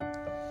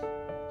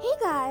Hey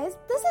guys,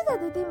 this is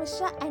Aditi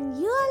Mishra and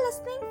you are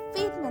listening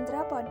Faith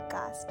Mantra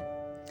podcast.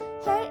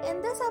 Here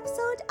in this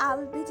episode, I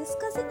will be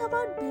discussing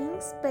about being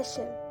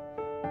special.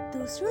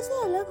 दूसरों से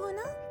अलग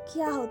होना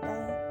क्या होता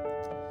है?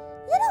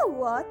 You know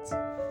what?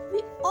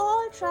 We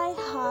all try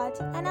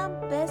hard and our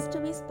best to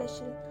be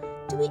special,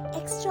 to be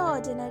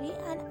extraordinary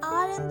and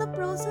are in the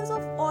process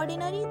of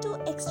ordinary to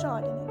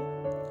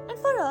extraordinary. And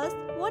for us,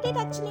 what it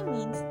actually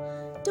means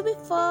to be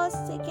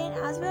first, second,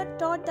 as we are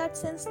taught that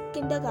since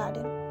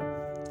kindergarten.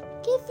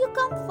 If you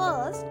come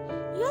first,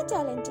 you are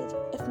talented.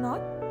 If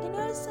not, then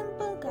you are a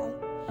simple guy.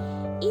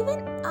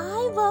 Even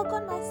I work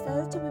on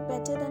myself to be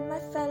better than my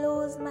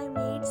fellows, my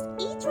mates,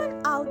 each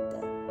one out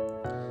there.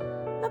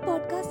 मैं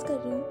podcast कर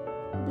रही हूँ,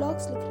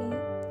 blogs लिख रही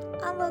हूँ.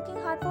 I'm working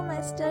hard for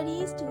my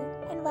studies too.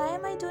 And why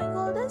am I doing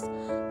all this?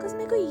 Because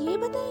मेरे को ये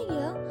बताया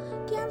गया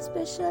कि I'm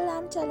special,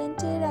 I'm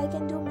talented, I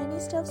can do many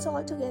stuffs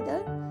all together.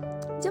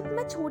 जब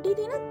मैं छोटी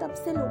थी ना तब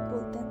से लोग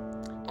बोलते हैं.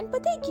 And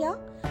पता है क्या?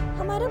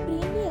 हमारा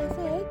ब्रेन भी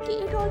ऐसा है कि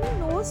it only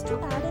knows to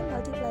add and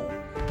multiply.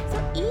 So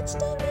each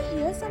time we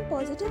hear some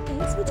positive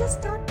things, we just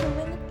start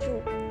proving it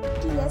true.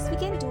 कि yes, we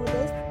can do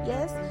this.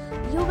 Yes,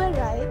 you were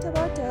right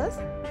about us.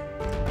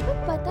 But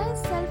पता है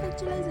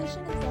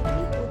self-actualization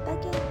exactly होता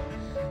क्या है?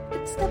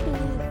 It's the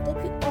belief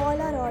that we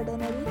all are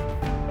ordinary.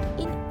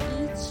 In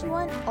each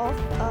one of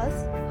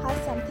us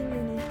has something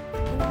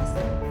unique in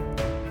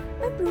ourselves.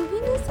 By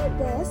proving yourself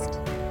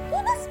best,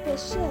 you're not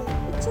special.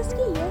 It's just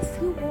कि yes,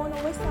 you won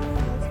over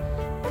someone else.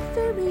 But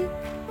फिर भी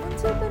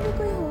उनसे ऊपर भी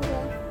कोई होगा.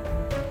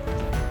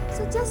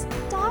 So just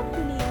start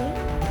believing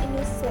in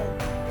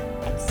yourself,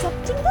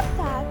 accepting the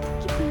fact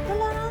that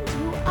people around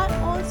you are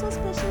also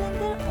special in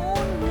their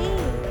own way.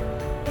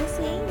 By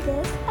saying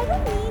this, I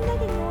don't mean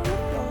that ignore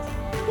your flaws.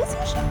 Yes,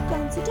 you should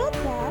consider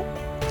that,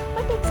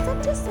 but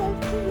accept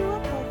yourself कि you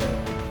are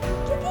perfect.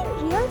 क्योंकि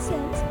in real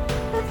sense,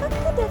 perfect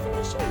का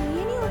definition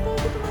ये नहीं होता है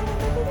कि तुम्हारे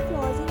अंदर कोई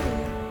flaws ही नहीं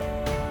है.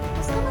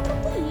 उसका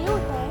मतलब तो ये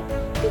होता है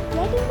कि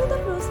get into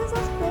the process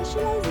of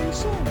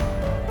specialization.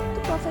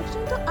 तो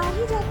perfection तो आ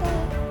ही जाता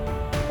है.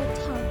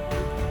 But हाँ,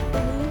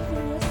 believe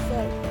in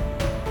yourself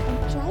and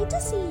try to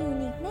see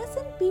uniqueness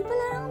in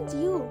people around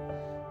you,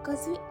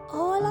 because we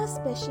all are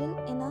special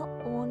in our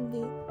own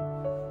way.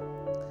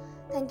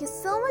 Thank you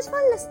so much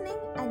for listening,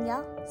 and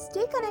yeah,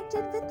 stay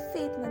connected with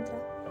Faith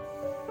Mantra.